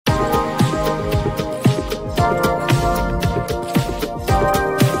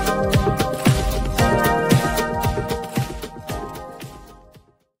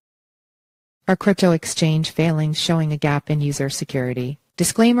Are crypto exchange failings showing a gap in user security?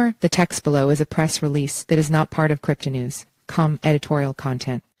 Disclaimer: the text below is a press release that is not part of cryptonews.com editorial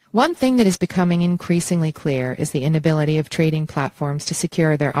content. One thing that is becoming increasingly clear is the inability of trading platforms to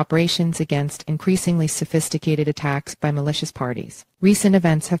secure their operations against increasingly sophisticated attacks by malicious parties. Recent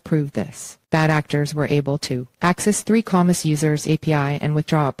events have proved this. Bad actors were able to access 3Commerce users' API and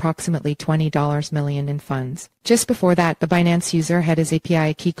withdraw approximately $20 million in funds. Just before that, the Binance user had his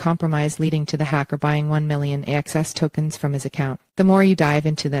API key compromised, leading to the hacker buying 1 million AXS tokens from his account. The more you dive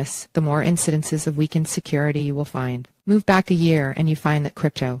into this, the more incidences of weakened security you will find. Move back a year and you find that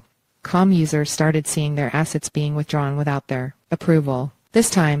crypto.com users started seeing their assets being withdrawn without their approval. This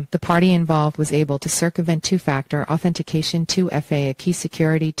time, the party involved was able to circumvent Two Factor Authentication 2FA, a key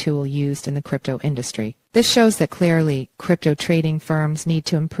security tool used in the crypto industry. This shows that clearly, crypto trading firms need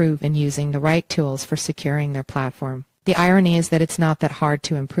to improve in using the right tools for securing their platform. The irony is that it's not that hard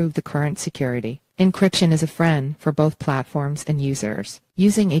to improve the current security. Encryption is a friend for both platforms and users.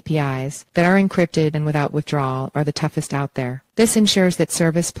 Using APIs that are encrypted and without withdrawal are the toughest out there. This ensures that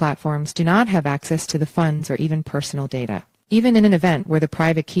service platforms do not have access to the funds or even personal data. Even in an event where the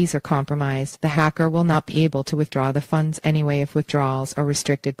private keys are compromised, the hacker will not be able to withdraw the funds anyway if withdrawals are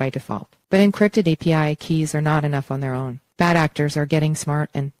restricted by default. But encrypted API keys are not enough on their own. Bad actors are getting smart,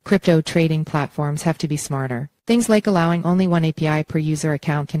 and crypto trading platforms have to be smarter. Things like allowing only one API per user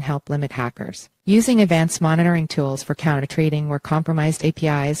account can help limit hackers. Using advanced monitoring tools for counter-trading where compromised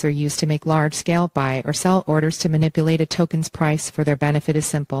APIs are used to make large-scale buy or sell orders to manipulate a token's price for their benefit is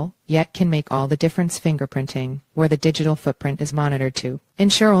simple, yet can make all the difference. Fingerprinting, where the digital footprint is monitored to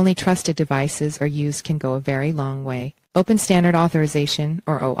ensure only trusted devices are used, can go a very long way. Open Standard Authorization,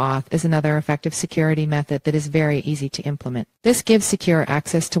 or OAuth, is another effective security method that is very easy to implement. This gives secure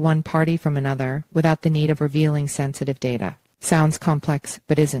access to one party from another without the need of revealing sensitive data. Sounds complex,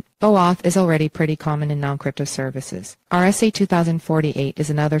 but isn't. OAuth is already pretty common in non-crypto services. RSA 2048 is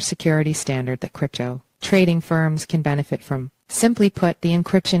another security standard that crypto trading firms can benefit from. Simply put, the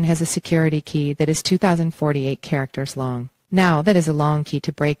encryption has a security key that is 2048 characters long. Now, that is a long key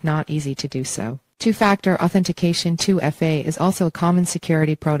to break, not easy to do so. Two Factor Authentication 2FA is also a common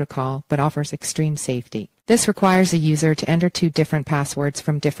security protocol but offers extreme safety. This requires a user to enter 2 different passwords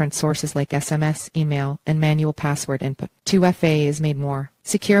from different sources like SMS, email, and manual password input. 2FA is made more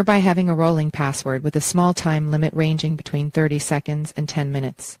secure by having a rolling password with a small time limit ranging between 30 seconds and 10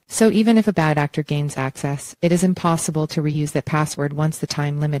 minutes. So even if a bad actor gains access, it is impossible to reuse that password once the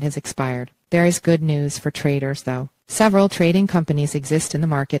time limit has expired. There is good news for traders, though. Several trading companies exist in the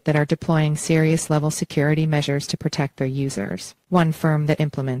market that are deploying serious level security measures to protect their users. One firm that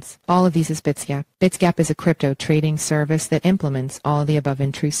implements all of these is Bitsgap. Bitsgap is a crypto trading service that implements all of the above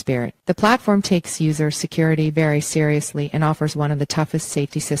in true spirit. The platform takes user security very seriously and offers one of the toughest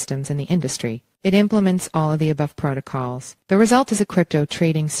safety systems in the industry. It implements all of the above protocols. The result is a crypto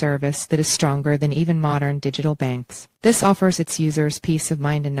trading service that is stronger than even modern digital banks. This offers its users peace of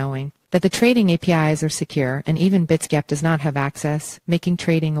mind in knowing that the trading APIs are secure, and even Bitsgap does not have access, making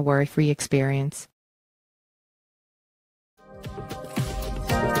trading a worry-free experience.